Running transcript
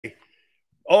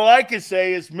All I can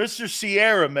say is Mr.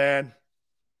 Sierra, man,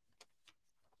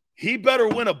 he better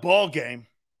win a ball game.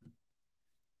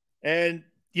 And,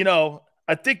 you know,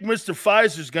 I think Mr.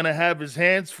 Pfizer's going to have his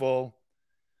hands full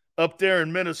up there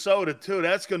in Minnesota, too.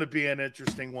 That's going to be an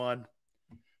interesting one.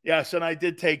 Yes, and I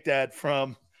did take that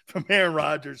from Aaron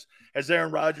Rodgers, as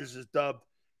Aaron Rodgers is dubbed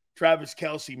Travis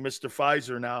Kelce, Mr.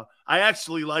 Pfizer now. I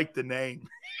actually like the name.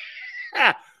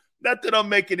 Not that I'm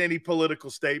making any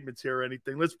political statements here or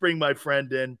anything. Let's bring my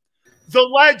friend in. The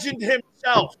legend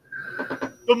himself,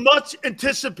 the much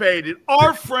anticipated,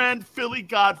 our friend Philly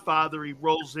Godfather. He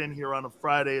rolls in here on a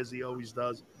Friday as he always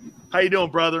does. How you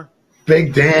doing, brother?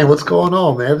 Big Dan, what's going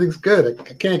on, man? Everything's good.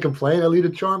 I can't complain. I lead a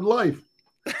charmed life.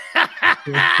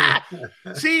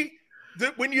 See,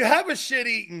 when you have a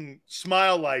shit-eating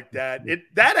smile like that,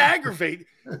 that aggravates.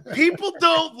 People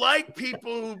don't like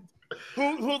people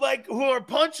who are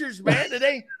punchers, man.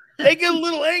 They get a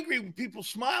little angry when people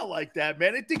smile like that,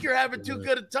 man. They think you're having too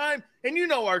good a time. And you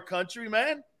know our country,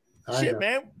 man. Shit,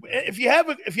 man. If you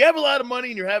have a lot of money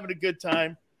and you're having a good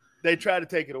time, they try to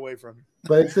take it away from you.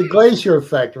 But it's the glacier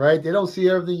effect, right? They don't see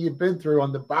everything you've been through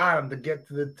on the bottom to get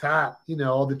to the top. You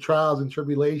know, all the trials and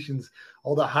tribulations,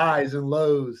 all the highs and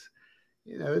lows.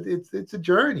 You know, it's a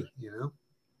journey, you know.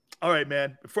 All right,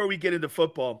 man. Before we get into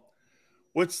football,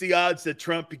 what's the odds that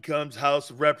Trump becomes House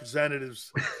of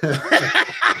Representatives?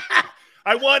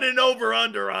 I want an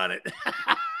over-under on it.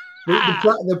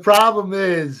 The problem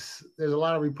is there's a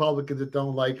lot of Republicans that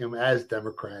don't like him as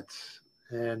Democrats.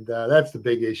 And that's the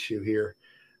big issue here.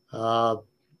 I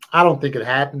don't think it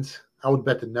happens. I would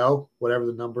bet to no, whatever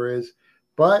the number is.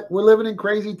 But we're living in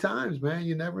crazy times, man.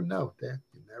 You never know, Dan.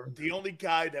 You never know. The only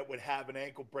guy that would have an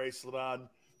ankle bracelet on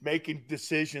making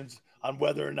decisions on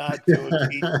whether or not to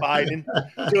impeach Biden.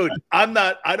 Dude,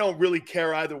 I don't really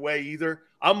care either way either.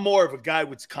 I'm more of a guy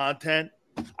with content.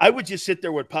 I would just sit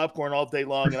there with popcorn all day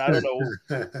long, and I don't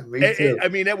know. Me too. I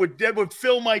mean, that would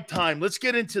fill my time. Let's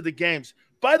get into the games.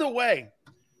 By the way,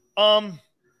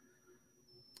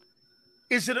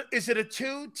 is it a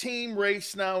two-team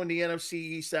race now in the NFC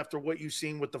East after what you've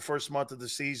seen with the first month of the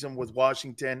season with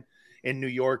Washington and New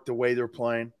York, the way they're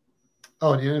playing?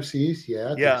 Oh, in the NFC East?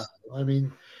 Yeah. Yeah. So. I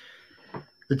mean,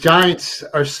 the Giants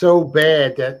are so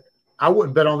bad that I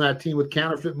wouldn't bet on that team with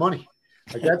counterfeit money.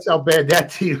 Like, that's how bad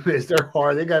that team is. They're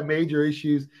hard. They got major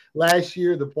issues. Last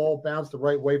year, the ball bounced the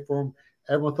right way for them.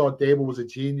 Everyone thought Dable was a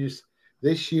genius.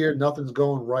 This year, nothing's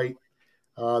going right.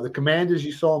 The Commanders,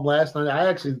 you saw them last night. I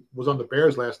actually was on the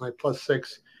Bears last night,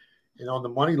 +6, and on the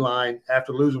money line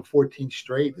after losing 14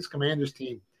 straight. This Commanders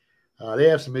team, they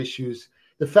have some issues.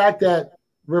 The fact that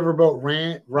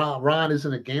Riverboat Ron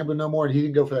isn't a gambler no more, and he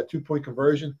didn't go for that 2-point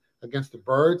conversion against the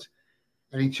Birds,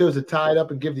 and he chose to tie it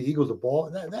up and give the Eagles the ball.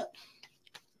 That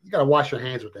you got to wash your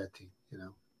hands with that team, you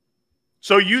know.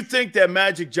 So you think that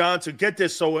Magic Johnson, get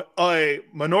this, so a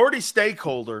minority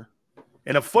stakeholder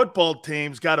and a football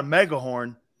team's got a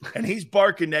megahorn, and he's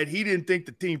barking that he didn't think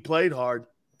the team played hard.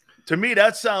 To me,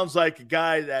 that sounds like a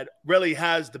guy that really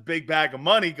has the big bag of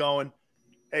money going,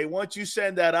 hey, once you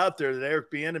send that out there, that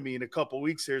Eric Bieniemy in a couple of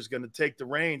weeks here is going to take the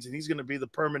reins, and he's going to be the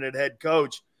permanent head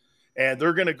coach, and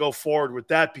they're going to go forward with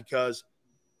that because,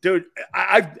 dude,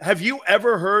 have you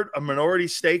ever heard a minority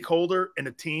stakeholder in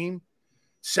a team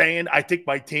saying, I think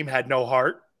my team had no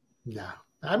heart? No.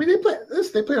 I mean, they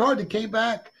played hard. They came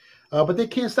back. But they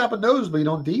can't stop a nosebleed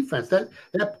on defense. That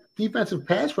defensive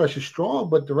pass rush is strong,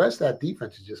 but the rest of that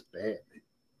defense is just bad.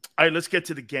 All right, let's get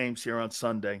to the games here on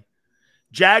Sunday.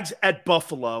 Jags at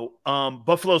Buffalo.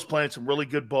 Buffalo's playing some really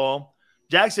good ball.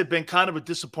 Jags have been kind of a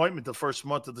disappointment the first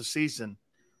month of the season.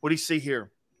 What do you see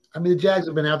here? I mean, the Jags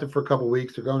have been out there for a couple of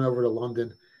weeks. They're going over to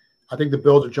London. I think the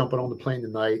Bills are jumping on the plane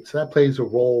tonight, so that plays a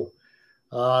role.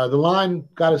 The line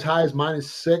got as high as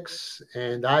 -6,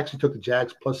 and I actually took the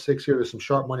Jags +6 here. There's some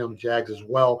sharp money on the Jags as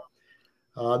well.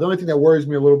 The only thing that worries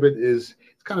me a little bit is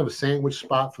it's kind of a sandwich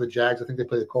spot for the Jags. I think they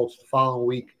play the Colts the following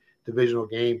week, divisional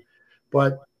game.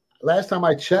 But last time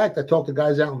I checked, I talked to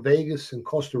guys out in Vegas and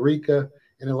Costa Rica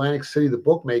and Atlantic City, the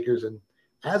bookmakers, and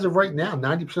as of right now,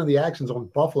 90% of the action's on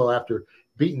Buffalo after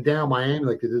beating down Miami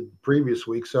like they did the previous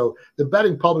week. So the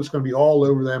betting public's going to be all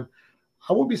over them.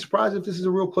 I wouldn't be surprised if this is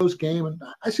a real close game. And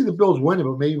I see the Bills winning,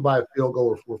 but maybe by a field goal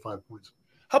or 4 or 5 points.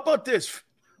 How about this?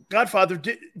 Godfather,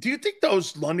 do you think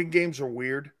those London games are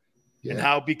weird? Yeah. And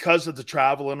how because of the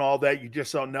travel and all that, you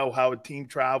just don't know how a team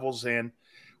travels and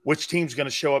which team's going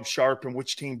to show up sharp and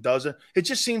which team doesn't? It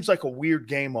just seems like a weird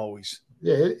game always.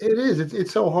 Yeah, it is.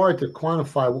 It's so hard to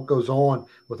quantify what goes on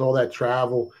with all that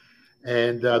travel.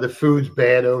 And the food's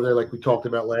bad over there like we talked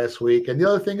about last week. And the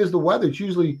other thing is the weather. It's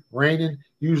usually raining,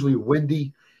 usually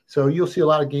windy. So you'll see a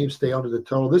lot of games stay under the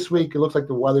total. This week, it looks like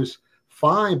the weather's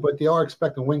fine, but they are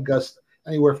expecting wind gusts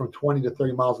anywhere from 20 to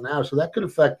 30 miles an hour. So that could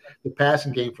affect the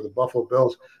passing game for the Buffalo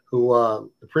Bills, who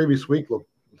the previous week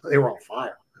they were on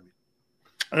fire.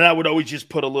 And I would always just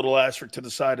put a little asterisk to the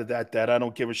side of that I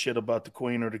don't give a shit about the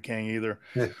Queen or the King either.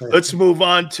 Let's move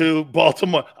on to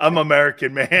Baltimore. I'm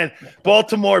American, man.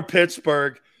 Baltimore,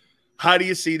 Pittsburgh. How do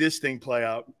you see this thing play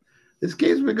out? This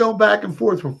game's been going back and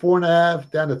forth from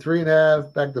 4.5 down to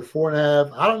 3.5, back to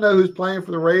 4.5. I don't know who's playing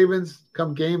for the Ravens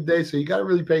come game day, so you got to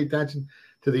really pay attention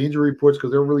to the injury reports because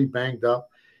they're really banged up.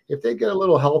 If they get a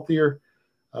little healthier,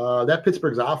 that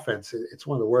Pittsburgh's offense, it's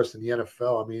one of the worst in the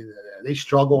NFL. I mean, they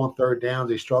struggle on third downs.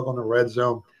 They struggle in the red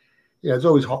zone. It's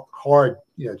always hard,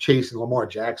 chasing Lamar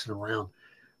Jackson around.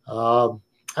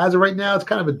 As of right now, it's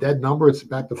kind of a dead number. It's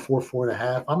back to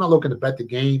 4.5. I'm not looking to bet the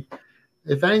game.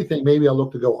 If anything, maybe I'll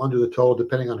look to go under the total,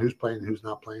 depending on who's playing and who's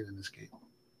not playing in this game.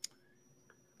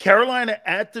 Carolina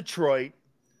at Detroit.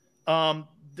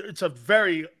 It's a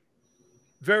very,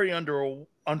 very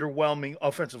underwhelming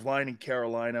offensive line in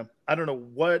Carolina. I don't know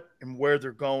what and where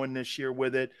they're going this year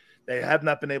with it. They have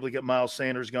not been able to get Miles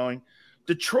Sanders going.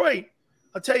 Detroit,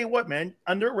 I'll tell you what, man,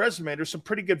 on their resume, there's some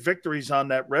pretty good victories on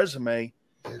that resume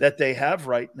that they have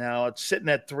right now. It's sitting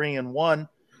at 3-1.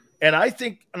 And I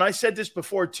think, and I said this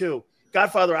before too,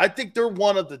 Godfather, I think they're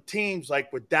one of the teams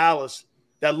like with Dallas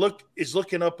that is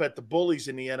looking up at the bullies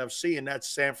in the NFC, and that's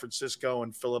San Francisco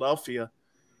and Philadelphia.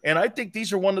 And I think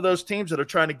these are one of those teams that are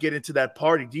trying to get into that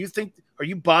party. Are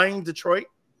you buying Detroit?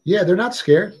 Yeah, they're not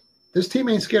scared. This team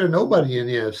ain't scared of nobody in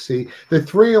the NFC. They're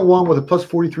 3-1 with a plus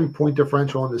 43-point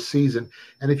differential on the season.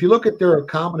 And if you look at their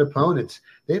common opponents,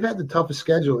 they've had the toughest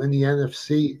schedule in the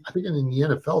NFC. I think in the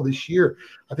NFL this year,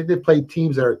 I think they've played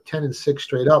teams that are 10-6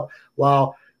 straight up,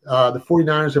 while the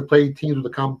 49ers have played teams with a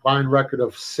combined record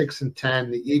of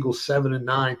 6-10. The Eagles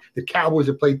 7-9. The Cowboys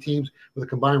have played teams with a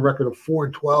combined record of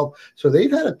 4-12. So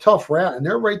they've had a tough route, and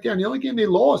they're right there. And the only game they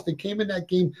lost, they came in that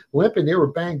game limping. They were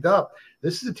banged up.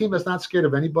 This is a team that's not scared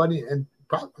of anybody, and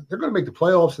they're going to make the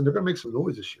playoffs, and they're going to make some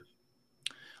noise this year.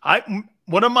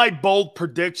 One of my bold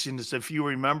predictions, if you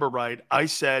remember right, I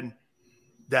said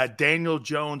that Daniel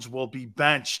Jones will be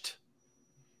benched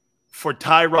for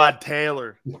Tyrod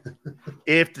Taylor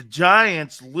if the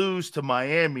Giants lose to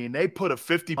Miami and they put a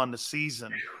 50 on the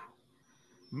season.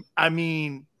 I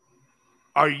mean,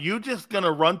 are you just going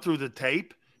to run through the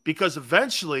tape? Because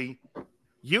eventually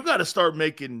you got to start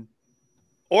making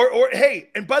or hey,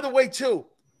 and by the way, too,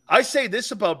 I say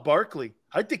this about Barkley.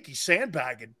 I think he's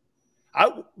sandbagging.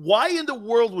 Why in the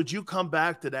world would you come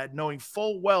back to that knowing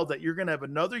full well that you're going to have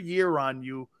another year on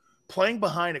you playing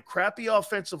behind a crappy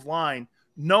offensive line,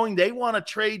 knowing they want to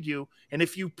trade you, and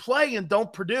if you play and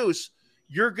don't produce,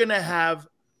 you're going to have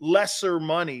lesser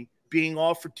money being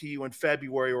offered to you in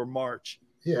February or March?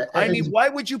 Yeah, I mean, why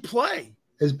would you play?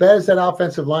 As bad as that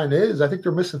offensive line is, I think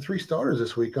they're missing 3 starters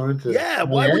this week going into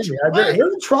Miami. Why would you play? They're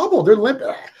in trouble. They're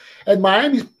limping. And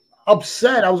Miami's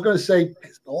upset. I was going to say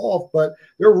pissed off, but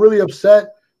they're really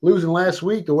upset losing last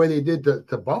week the way they did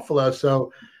to Buffalo.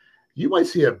 So you might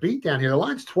see a beat down here. The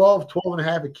line's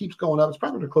 12.5. It keeps going up. It's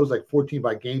probably going to close like 14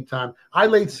 by game time. I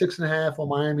laid 6.5 on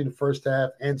Miami in the first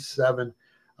half and 7.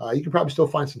 You can probably still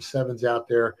find some 7s out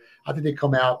there. I think they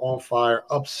come out on fire,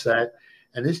 upset.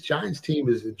 And this Giants team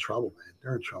is in trouble, man.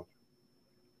 They're in trouble.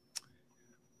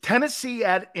 Tennessee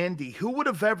at Indy. Who would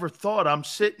have ever thought? I'm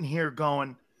sitting here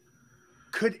going,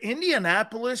 could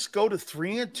Indianapolis go to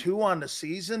 3-2 on the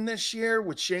season this year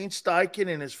with Shane Steichen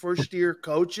in his first year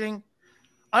coaching?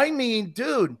 I mean,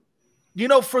 dude,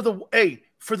 for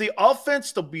the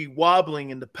offense to be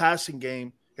wobbling in the passing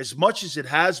game as much as it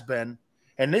has been,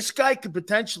 and this guy could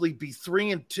potentially be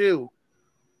 3-2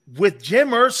 with Jim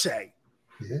Irsay.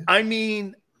 Yeah. I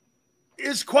mean,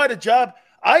 it's quite a job.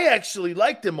 I actually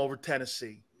liked him over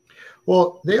Tennessee.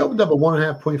 Well, they opened up a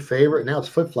 1.5-point favorite, and now it's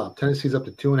flip-flop. Tennessee's up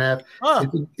to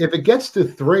 2.5. If it gets to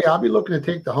 3, I'll be looking to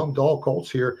take the home dog Colts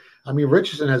here. I mean,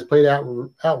 Richardson has played out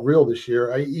real this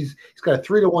year. He's got a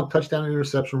 3-to-1 touchdown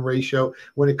interception ratio.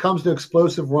 When it comes to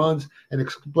explosive runs and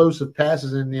explosive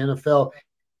passes in the NFL,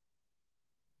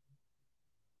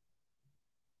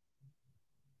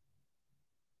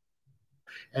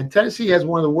 and Tennessee has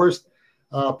one of the worst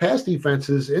pass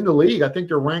defenses in the league. I think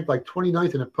they're ranked like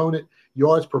 29th in opponent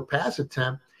yards per pass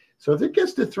attempt. So if it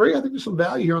gets to 3, I think there's some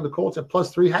value here on the Colts at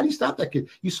 +3. How do you stop that kid?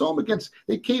 You saw them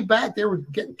they came back. They were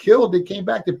getting killed. They came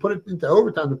back. They put it into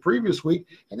overtime the previous week,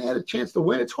 and they had a chance to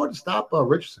win. It's hard to stop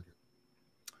Richardson.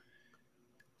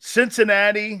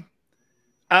 Cincinnati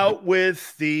out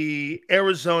with the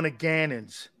Arizona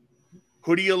Gannons.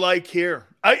 Who do you like here?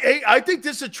 I think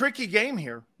this is a tricky game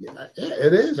here. Yeah,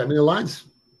 it is. I mean, the line's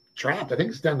trapped. I think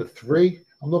it's down to 3.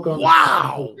 I'm looking on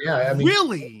wow. Yeah, I mean,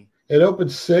 really? It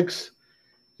opened 6.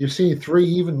 You're seeing 3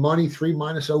 even money, 3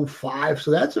 minus -0.05.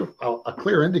 So that's a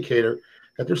clear indicator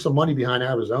that there's some money behind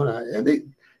Arizona. And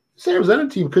this Arizona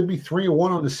team could be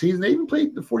 3-1 on the season. They even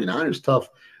played the 49ers tough.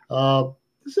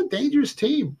 This is a dangerous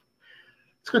team.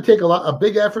 It's going to take a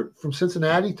big effort from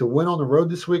Cincinnati to win on the road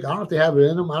this week. I don't know if they have it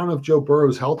in them. I don't know if Joe Burrow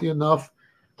is healthy enough.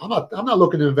 I'm not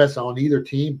looking to invest on either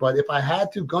team, but if I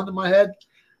had to, gun to my head,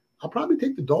 I'll probably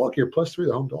take the dog here, +3,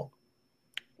 the home dog.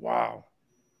 Wow.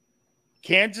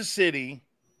 Kansas City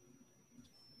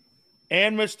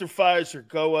and Mr. Pfizer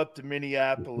go up to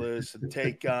Minneapolis and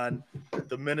take on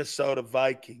the Minnesota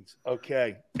Vikings.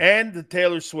 Okay. And the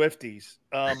Taylor Swifties.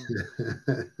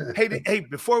 Hey,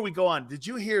 before we go on, did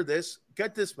you hear this?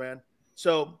 Get this, man.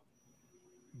 So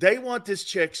they want this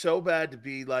chick so bad to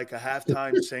be like a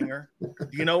halftime singer.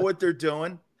 You know what they're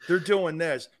doing? They're doing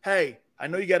this. Hey, I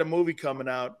know you got a movie coming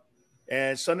out,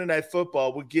 and Sunday Night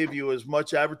Football will give you as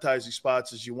much advertising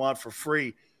spots as you want for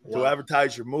free to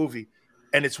advertise your movie.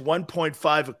 And it's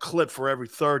 1.5 a clip for every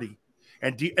 30.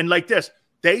 And like this,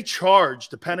 they charge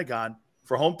the Pentagon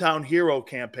for hometown hero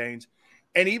campaigns,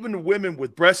 and even women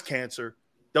with breast cancer,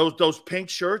 those pink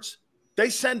shirts, they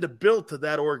send a bill to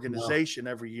that organization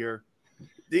every year.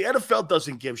 The NFL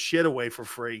doesn't give shit away for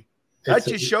free. That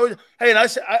just shows. Hey, and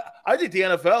I think the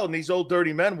NFL and these old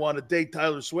dirty men want to date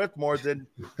Taylor Swift more than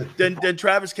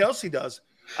Travis Kelce does.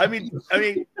 I mean,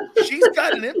 she's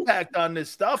got an impact on this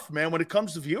stuff, man, when it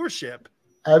comes to viewership.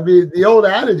 I mean, the old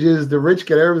adage is the rich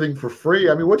get everything for free.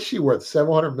 I mean, what's she worth?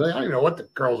 $700 million? I don't even know what the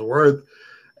girl's worth.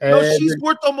 And no, she's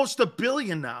worth almost $1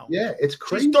 billion now. Yeah, it's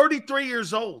crazy. She's 33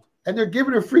 years old. And they're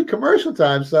giving her free commercial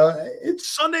time. So it's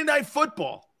Sunday Night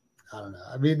Football. I don't know.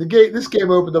 I mean, this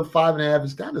game opened up 5.5.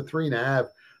 It's down to 3.5.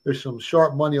 There's some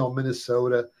sharp money on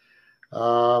Minnesota.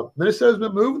 Minnesota's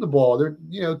been moving the ball. They're,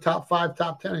 top 5,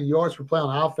 top 10 in yards per play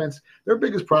on offense. Their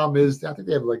biggest problem is I think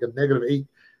they have like a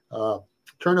 -8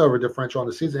 turnover differential on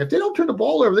the season. If they don't turn the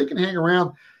ball over, they can hang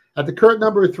around at the current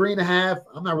number of 3.5.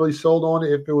 I'm not really sold on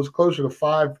it. If it was closer to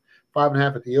 5,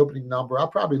 5.5 at the opening number, I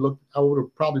would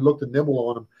have probably looked to nibble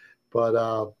on them, but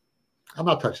I'm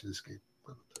not touching this game.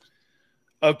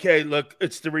 Okay, look,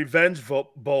 it's the Revenge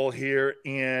Bowl here,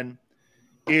 and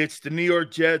it's the New York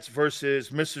Jets versus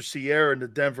Mr. Sierra and the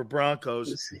Denver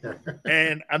Broncos.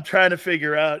 And I'm trying to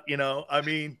figure out,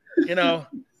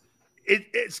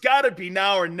 it's got to be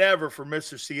now or never for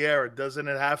Mr. Sierra, doesn't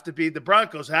it have to be? The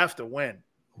Broncos have to win.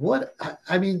 What?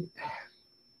 I mean,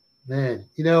 man,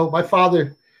 my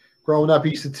father growing up, he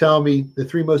used to tell me the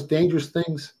 3 most dangerous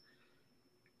things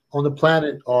on the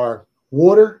planet are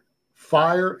water,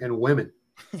 fire, and women.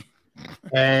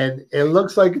 And it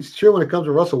looks like it's true when it comes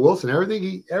to Russell Wilson.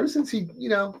 Ever since he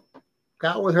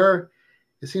got with her,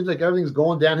 it seems like everything's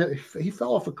going downhill. He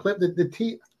fell off a cliff. The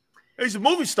team. He's a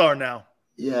movie star now.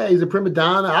 Yeah, he's a prima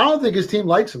donna. I don't think his team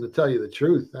likes him, to tell you the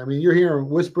truth. I mean, you're hearing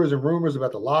whispers and rumors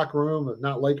about the locker room of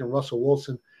not liking Russell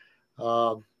Wilson.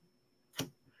 I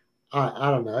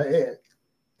don't know.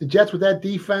 The Jets with that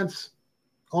defense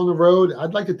on the road,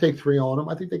 I'd like to take 3 on them.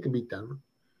 I think they can beat Denver.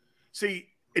 See,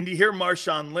 and you hear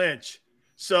Marshawn Lynch.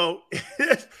 So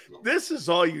this is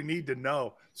all you need to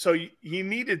know. So you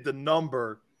needed the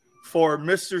number for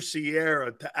Mr.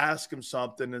 Sierra to ask him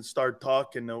something and start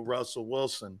talking to Russell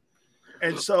Wilson.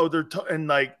 And so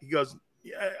he goes,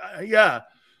 yeah.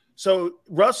 So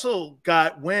Russell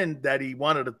got wind that he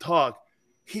wanted to talk.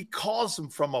 He calls him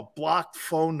from a blocked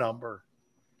phone number.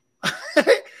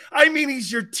 I mean,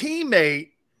 he's your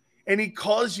teammate, and he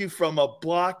calls you from a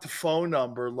blocked phone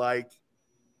number. Like,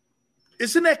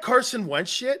 isn't that Carson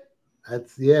Wentz shit?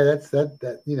 That's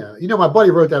my buddy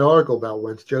wrote that article about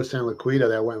Wentz, Joe Sanliquita,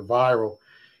 that went viral.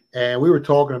 And we were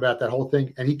talking about that whole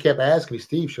thing. And he kept asking me,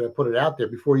 Steve, should I put it out there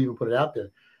before you even put it out there?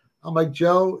 I'm like,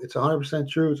 Joe, it's 100%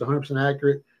 true. It's 100%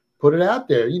 accurate. Put it out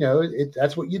there.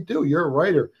 That's what you do. You're a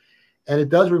writer. And it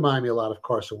does remind me a lot of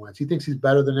Carson Wentz. He thinks he's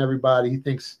better than everybody. He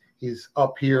thinks he's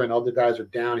up here and other guys are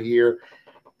down here.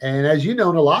 And as you know,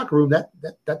 in the locker room, that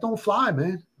don't fly,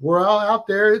 man. We're all out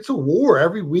there. It's a war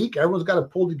every week. Everyone's got to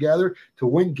pull together to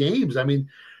win games. I mean,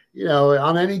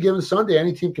 on any given Sunday,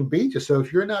 any team can beat you. So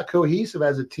if you're not cohesive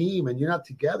as a team and you're not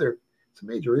together, it's a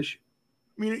major issue.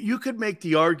 I mean, you could make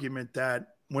the argument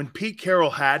that when Pete Carroll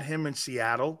had him in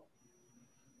Seattle,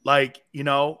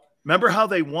 remember how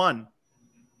they won?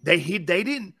 They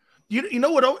didn't. You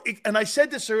know what? And I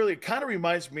said this earlier. It kind of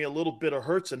reminds me a little bit of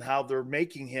Hurts and how they're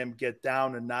making him get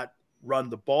down and not run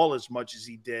the ball as much as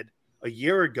he did a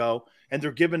year ago. And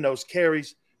they're giving those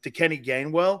carries to Kenny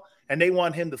Gainwell, and they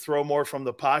want him to throw more from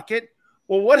the pocket.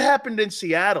 Well, what happened in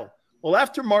Seattle? Well,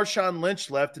 after Marshawn Lynch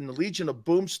left and the Legion of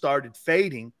Boom started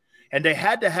fading, and they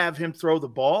had to have him throw the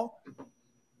ball,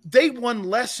 they won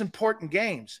less important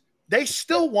games. They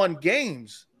still won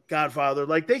games, Godfather.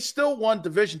 Like, they still won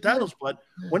division titles, but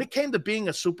when it came to being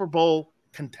a Super Bowl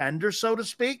contender, so to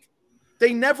speak,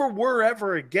 they never were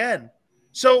ever again.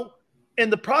 So in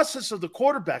the process of the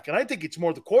quarterback, and I think it's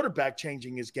more the quarterback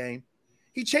changing his game,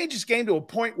 he changed his game to a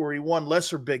point where he won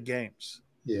lesser big games.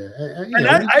 Yeah. And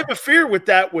I have a fear with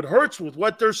that, with Hurts, with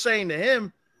what they're saying to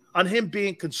him on him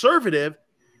being conservative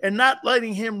and not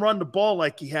letting him run the ball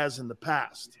like he has in the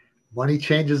past. Money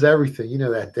changes everything. You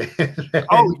know that, Dan.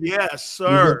 Oh, yes,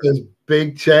 sir. You get those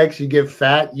big checks. You get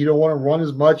fat. You don't want to run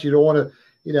as much. You don't want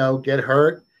to, get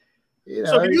hurt.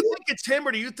 So do you think it's him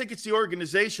or do you think it's the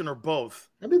organization or both?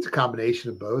 I mean, it's a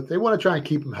combination of both. They want to try and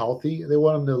keep him healthy. They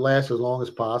want him to last as long as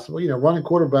possible. Running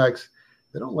quarterbacks,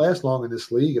 they don't last long in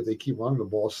this league if they keep running the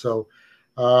ball. So,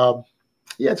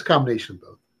 it's a combination of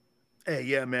both. Hey,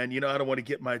 yeah, man. I don't want to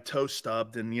get my toe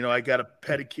stubbed. And, I got a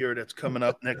pedicure that's coming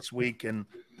up next week. And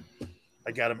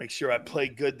I got to make sure I play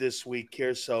good this week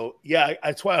here. So, yeah,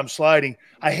 that's why I'm sliding.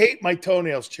 I hate my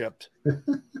toenails chipped.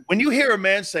 When you hear a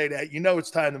man say that,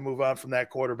 it's time to move on from that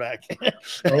quarterback.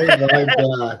 Oh, my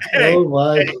God. Oh,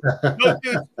 my God. No,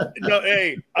 dude,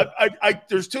 hey,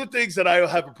 there's two things that I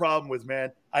have a problem with,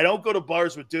 man. I don't go to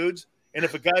bars with dudes. And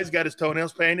if a guy's got his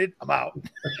toenails painted, I'm out.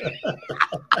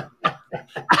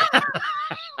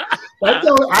 I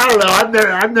don't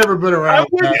know. I've never been around.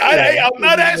 I'm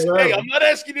not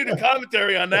asking you to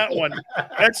commentary on that one.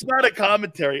 That's not a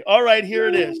commentary. All right, here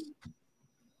it is.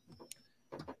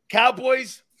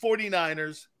 Cowboys,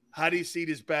 49ers. How do you see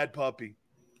this bad puppy?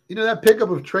 That pickup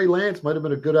of Trey Lance might have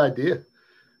been a good idea.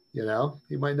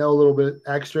 He might know a little bit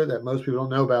extra that most people don't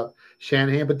know about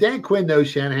Shanahan. But Dan Quinn knows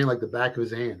Shanahan like the back of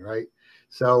his hand, right?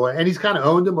 So, and he's kind of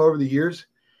owned him over the years.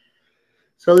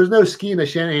 So there's no scheme that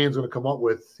Shanahan's going to come up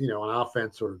with, on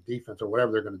offense or defense or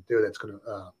whatever they're going to do that's going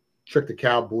to trick the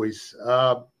Cowboys.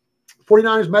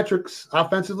 49ers metrics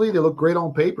offensively, they look great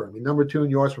on paper. I mean, number 2 in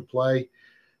yards per play.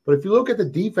 But if you look at the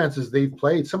defenses they've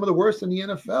played, some of the worst in the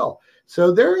NFL.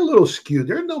 So they're a little skewed.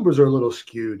 Their numbers are a little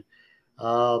skewed.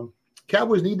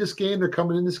 Cowboys need this game. They're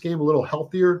coming in this game a little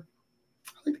healthier.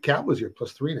 I think the Cowboys here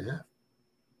plus 3.5.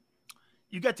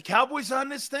 You got the Cowboys on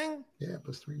this thing? Yeah,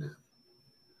 plus 3.5.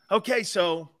 Okay,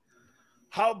 so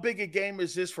how big a game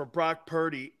is this for Brock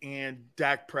Purdy and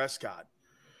Dak Prescott?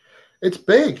 It's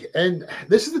big, and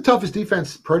this is the toughest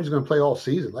defense Purdy's going to play all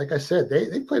season. Like I said,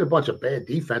 they played a bunch of bad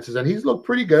defenses, and he's looked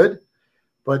pretty good.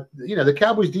 But, the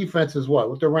Cowboys' defense is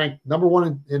what? They're ranked number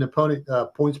 1 in opponent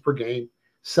points per game,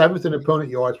 7th in opponent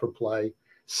yards per play,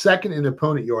 2nd in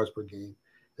opponent yards per game.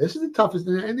 This is the toughest,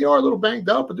 and they are a little banged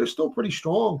up, but they're still pretty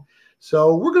strong.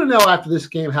 So we're going to know after this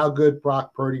game how good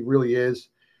Brock Purdy really is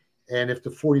and if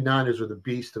the 49ers are the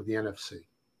beast of the NFC.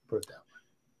 Put it that way.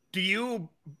 Do you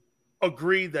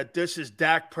agree that this is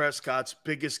Dak Prescott's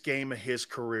biggest game of his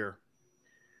career?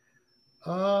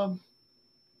 To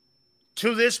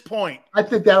this point. I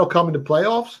think that'll come into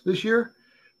playoffs this year,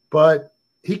 but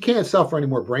he can't suffer any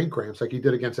more brain cramps like he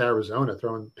did against Arizona,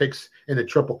 throwing picks in the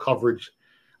triple coverage.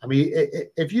 I mean,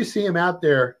 if you see him out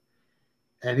there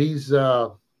and he's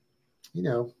not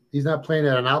playing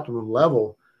at an optimum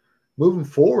level, moving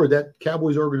forward, that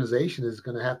Cowboys organization is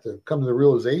going to have to come to the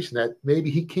realization that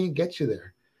maybe he can't get you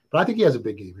there. But I think he has a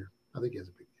big game here.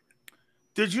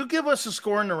 Did you give us a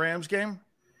score in the Rams game?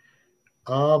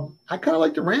 I kind of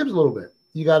like the Rams a little bit.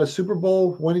 You got a Super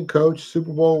Bowl winning coach,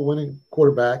 Super Bowl winning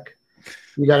quarterback.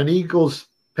 You got an Eagles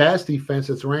pass defense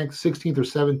that's ranked 16th or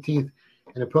 17th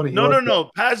in opponent yards.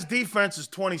 No. Pass defense is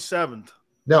 27th.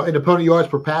 No, in opponent yards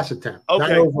per pass attempt. Okay.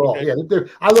 Not overall. Okay. Yeah,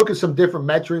 I look at some different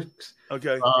metrics.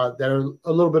 Okay. That are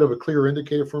a little bit of a clearer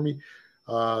indicator for me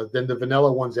than the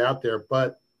vanilla ones out there.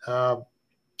 But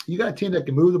you got a team that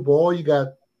can move the ball. You got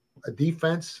a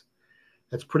defense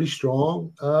that's pretty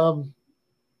strong.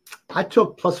 I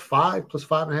took plus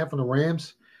 5.5 on the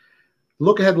Rams.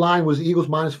 Look ahead line was Eagles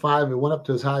 -5. It went up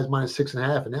to as high as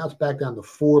 -6.5, and now it's back down to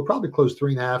 4, probably close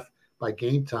 3.5 by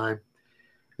game time.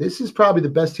 This is probably the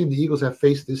best team the Eagles have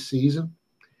faced this season.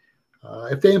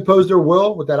 If they impose their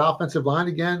will with that offensive line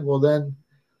again, well then,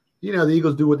 the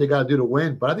Eagles do what they got to do to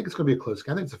win. But I think it's going to be a close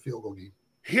game. I think it's a field goal game.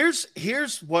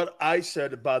 Here's what I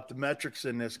said about the metrics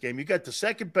in this game. You got the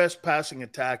second best passing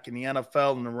attack in the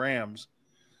NFL in the Rams.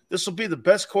 This will be the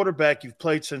best quarterback you've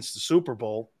played since the Super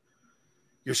Bowl.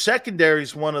 Your secondary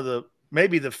is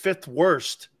maybe the 5th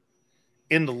worst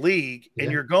in the league,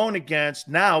 and you're going against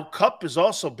now Kupp is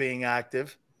also being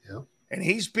active, and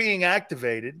he's being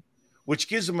activated, which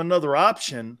gives him another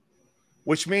option,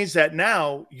 which means that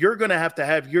now you're going to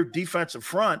have your defensive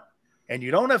front, and you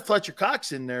don't have Fletcher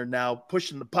Cox in there now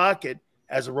pushing the pocket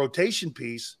as a rotation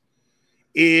piece.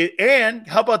 And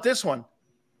how about this one?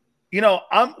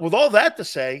 I'm with all that to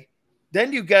say,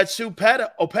 then you got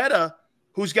Opeta,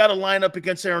 who's got to line up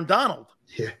against Aaron Donald,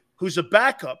 who's a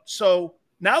backup. So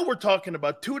now we're talking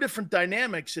about two different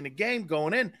dynamics in a game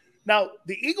going in. Now,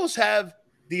 the Eagles have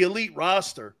the elite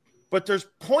roster, but there's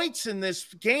points in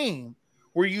this game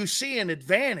where you see an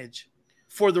advantage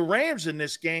for the Rams in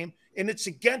this game, and it's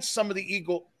against some of the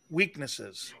Eagle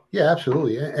weaknesses. Yeah,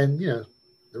 absolutely. And the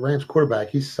Rams quarterback,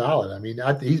 he's solid. I mean,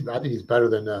 I think he's better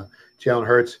than Jalen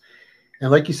Hurts. And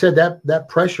like you said, that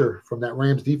pressure from that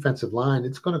Rams defensive line,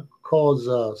 it's going to cause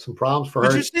some problems for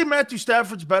Hurts. Did you see Matthew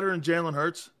Stafford's better than Jalen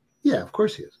Hurts? Yeah, of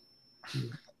course he is.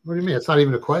 What do you mean? It's not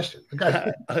even a question.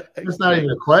 It's not even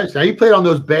a question. Now, he played on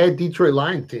those bad Detroit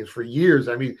Lions teams for years.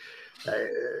 I mean,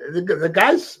 the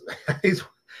guy's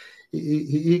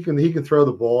he can throw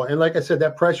the ball. And like I said,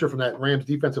 that pressure from that Rams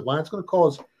defensive line, it's going to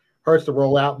cause Hurts to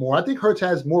roll out more. I think Hurts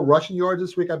has more rushing yards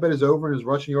this week. I bet his over in his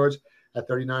rushing yards at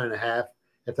 39.5.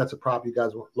 If that's a prop you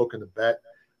guys are looking to bet.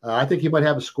 I think he might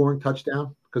have a scoring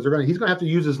touchdown because he's going to have to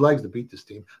use his legs to beat this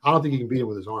team. I don't think he can beat him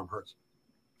with his arm. Hurts.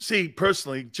 See,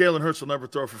 personally, Jalen Hurts will never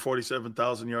throw for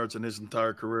 47,000 yards in his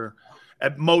entire career.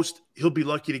 At most, he'll be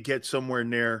lucky to get somewhere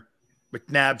near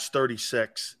McNabb's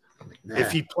 36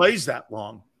 if he plays that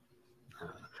long.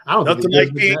 I don't Nothing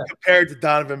like being compared to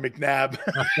Donovan McNabb.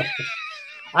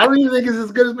 I don't even think he's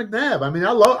as good as McNabb. I mean,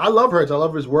 I love Hurts. I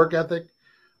love his work ethic.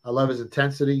 I love his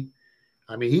intensity.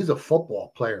 I mean, he's a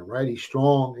football player, right? He's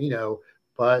strong,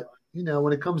 but,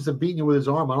 when it comes to beating you with his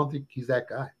arm, I don't think he's that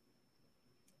guy.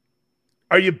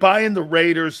 Are you buying the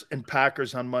Raiders and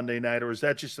Packers on Monday night, or is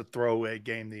that just a throwaway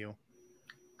game to you?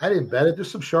 I didn't bet it.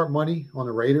 There's some sharp money on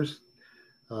the Raiders.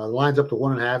 The line's up to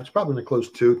 1.5. It's probably going to close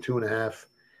 2.5.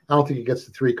 I don't think it gets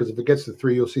to 3 because if it gets to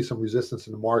 3, you'll see some resistance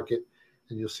in the market,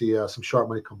 and you'll see some sharp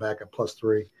money come back at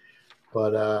 +3.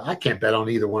 But I can't bet on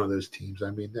either one of those teams.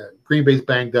 I mean, Green Bay's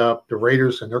banged up. The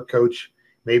Raiders and their coach,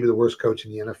 maybe the worst coach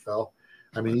in the NFL.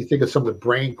 I mean, you think of some of the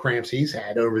brain cramps he's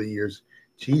had over the years.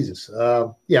 Jesus.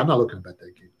 Yeah, I'm not looking to bet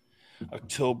that game.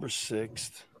 October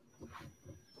 6th.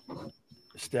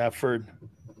 Stafford,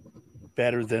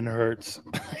 better than Hurts.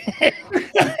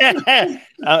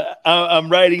 I'm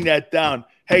writing that down.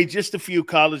 Hey, just a few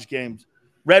college games.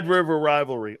 Red River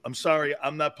rivalry. I'm sorry,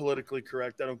 I'm not politically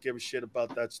correct. I don't give a shit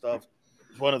about that stuff.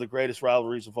 It's one of the greatest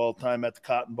rivalries of all time at the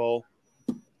Cotton Bowl.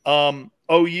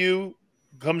 OU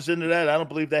comes into that. I don't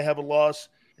believe they have a loss.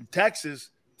 In Texas,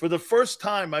 for the first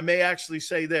time, I may actually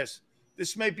say this.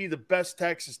 This may be the best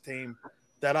Texas team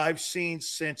that I've seen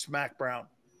since Mac Brown.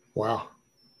 Wow.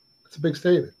 That's a big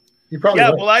statement. You probably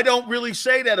well, I don't really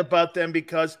say that about them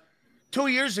because 2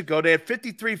 years ago, they had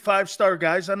 53 five-star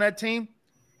guys on that team,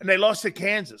 and they lost to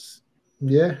Kansas.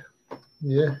 Yeah.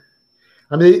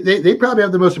 I mean, they probably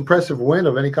have the most impressive win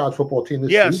of any college football team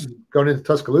this season, going into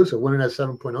Tuscaloosa, winning as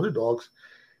 7-point underdogs.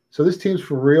 So this team's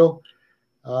for real.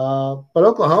 But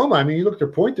Oklahoma, I mean, you look at their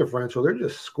point differential, they're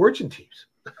just scorching teams.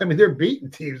 I mean, they're beating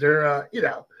teams. They're,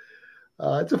 it's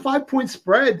a 5-point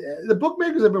spread. The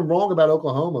bookmakers have been wrong about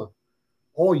Oklahoma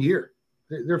all year.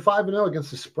 They're 5-0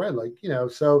 against the spread.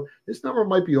 So this number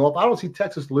might be off. I don't see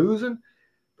Texas losing,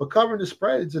 but covering the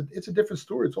spread, it's a different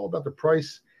story. It's all about the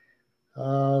price.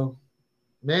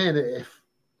 Man,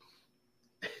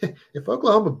 if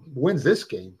Oklahoma wins this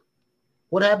game,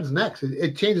 what happens next?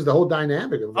 It changes the whole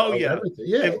dynamic of everything.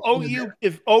 Yeah.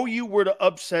 If OU were to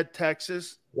upset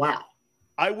Texas, wow,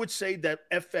 I would say that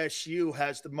FSU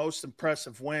has the most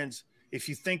impressive wins. If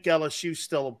you think LSU's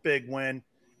still a big win,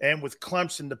 and with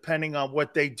Clemson, depending on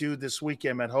what they do this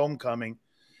weekend at homecoming,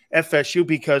 FSU,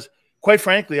 because quite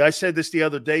frankly, I said this the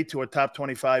other day to a top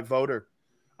 25 voter.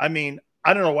 I mean,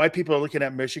 I don't know why people are looking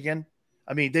at Michigan.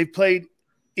 I mean, they've played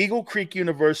Eagle Creek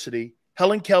University,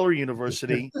 Helen Keller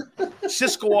University,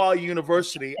 Siskiyou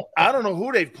University. I don't know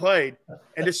who they've played.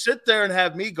 And to sit there and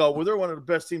have me go, well, they're one of the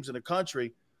best teams in the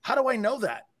country. How do I know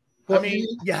that? Well, I mean,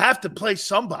 you have to play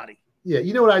somebody. Yeah,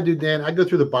 you know what I do, Dan? I go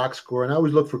through the box score, and I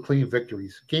always look for clean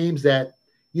victories, games that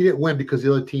you didn't win because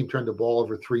the other team turned the ball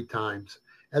over 3 times.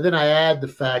 And then I add the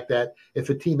fact that if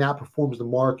a team outperforms the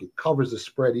market, covers the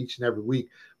spread each and every week,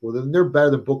 well, then they're better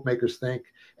than bookmakers think,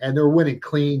 and they're winning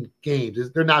clean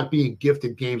games. They're not being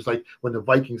gifted games like when the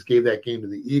Vikings gave that game to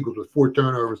the Eagles with 4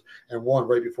 turnovers and 1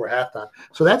 right before halftime.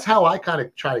 So that's how I kind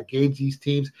of try to gauge these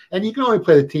teams. And you can only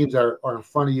play the teams that are in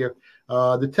front of you.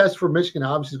 The test for Michigan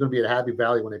obviously is going to be at Happy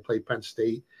Valley when they play Penn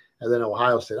State and then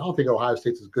Ohio State. I don't think Ohio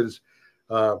State's as good as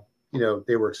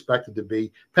they were expected to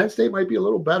be. Penn State might be a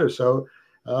little better. So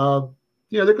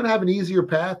they're going to have an easier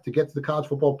path to get to the college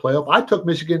football playoff. I took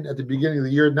Michigan at the beginning of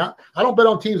the year. I don't bet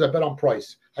on teams. I bet on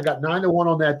price. I got 9-1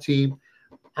 on that team.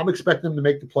 I'm expecting them to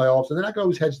make the playoffs, and then I can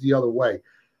always hedge the other way.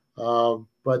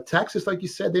 But Texas, like you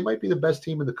said, they might be the best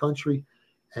team in the country,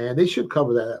 and they should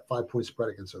cover that 5-point spread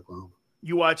against Oklahoma.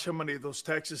 You watch how many of those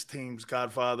Texas teams,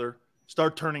 Godfather,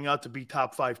 start turning out to be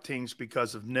top 5 teams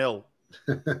because of nil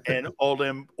and all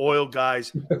them oil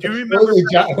guys. Do you remember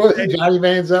Johnny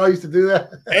Manziel used to do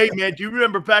that? Hey, man, do you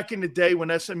remember back in the day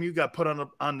when SMU got put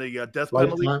on the death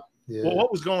penalty? Yeah. Well,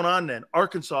 what was going on then?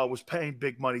 Arkansas was paying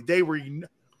big money.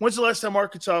 When's the last time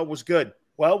Arkansas was good?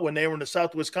 Well, when they were in the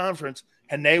Southwest Conference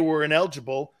and they were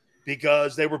ineligible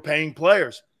because they were paying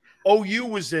players. OU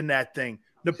was in that thing.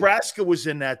 Nebraska was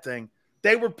in that thing.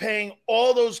 They were paying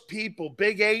all those people,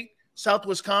 Big 8,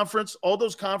 Southwest Conference, all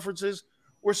those conferences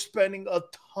were spending a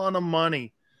ton of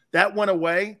money. That went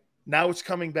away. Now it's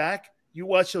coming back. You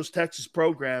watch those Texas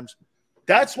programs.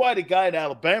 That's why the guy at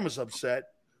Alabama's upset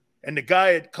and the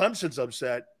guy at Clemson's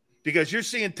upset, because you're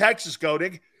seeing Texas go.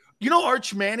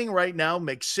 Arch Manning right now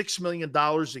makes $6 million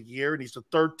a year, and he's the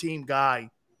third-team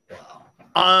guy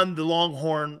on the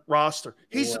Longhorn roster.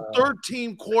 He's the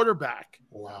third-team quarterback.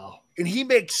 Wow. And he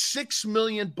makes $6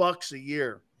 million a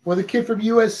year. Well, the kid from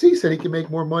USC said he can make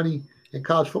more money in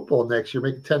college football next year,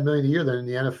 making $10 million a year than in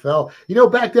the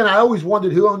NFL. Back then I always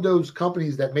wondered who owned those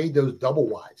companies that made those double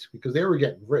wides, because they were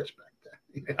getting rich back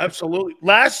then. Absolutely.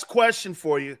 Last question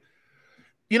for you.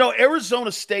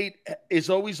 Arizona State is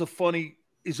always a funny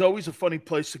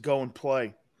place to go and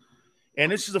play.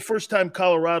 And this is the first time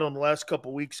Colorado in the last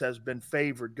couple of weeks has been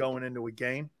favored going into a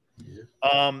game.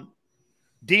 Yeah.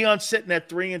 Deion's sitting at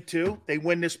 3-2. They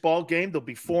win this ball game, they'll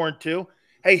be 4-2.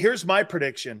 Hey, here's my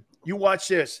prediction. You watch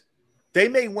this. They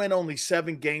may win only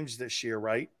 7 games this year,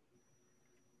 right?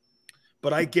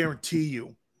 But I guarantee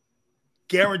you,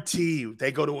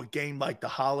 they go to a game like the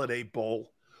Holiday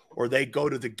Bowl or they go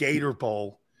to the Gator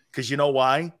Bowl. Because you know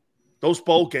why? Those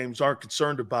bowl games aren't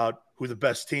concerned about who the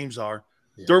best teams are.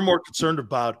 Yeah. They're more concerned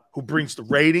about who brings the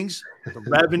ratings, the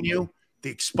revenue, the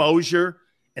exposure,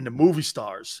 and the movie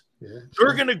stars. Yeah,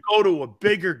 they're going to go to a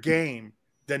bigger game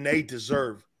than they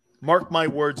deserve. Mark my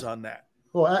words on that.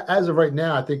 Well, as of right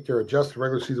now, I think their adjusted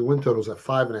regular season win totals at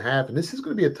 5.5, and this is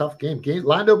going to be a tough game.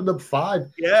 Line opened up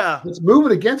 5. Yeah, it's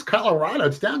moving against Colorado.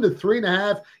 It's down to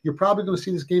 3.5. You're probably going to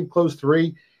see this game close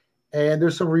 3, and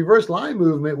there's some reverse line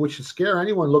movement, which should scare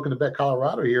anyone looking to bet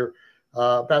Colorado here.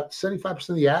 About 75%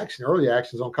 of the early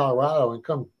action is on Colorado, and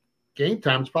come game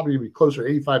time, it's probably going to be closer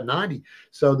to 85-90.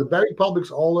 So the betting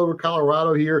public's all over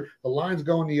Colorado here. The line's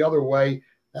going the other way.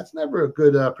 That's never a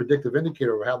good predictive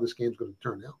indicator of how this game's going to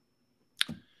turn out.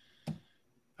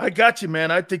 I got you,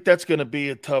 man. I think that's going to be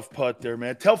a tough putt there,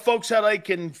 man. Tell folks how they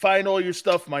can find all your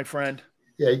stuff, my friend.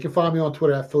 Yeah, you can find me on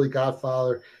Twitter at Philly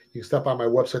Godfather. You can stop by my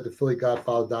website,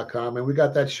 thephillygodfather.com. And we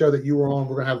got that show that you were on.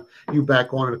 We're going to have you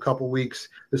back on in a couple of weeks.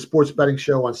 The sports betting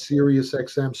show on Sirius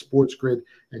XM, Sports Grid,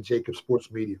 and JAKIB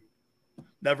Sports Media.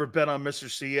 Never bet on Mr.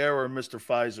 Sierra or Mr.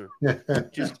 Pfizer.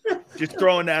 just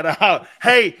throwing that out.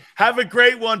 Hey, have a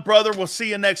great one, brother. We'll see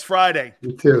you next Friday.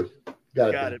 You too.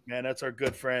 Got it, man. That's our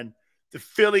good friend, the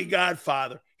Philly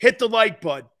Godfather. Hit the like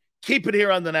button. Keep it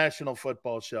here on the National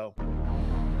Football Show.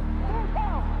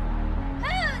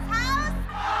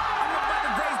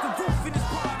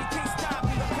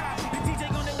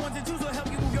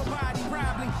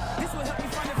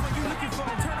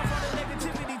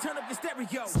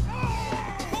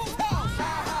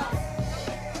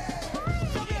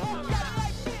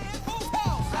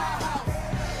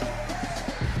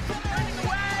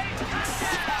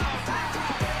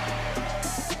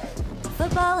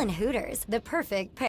 Football and Hooters, the perfect pair.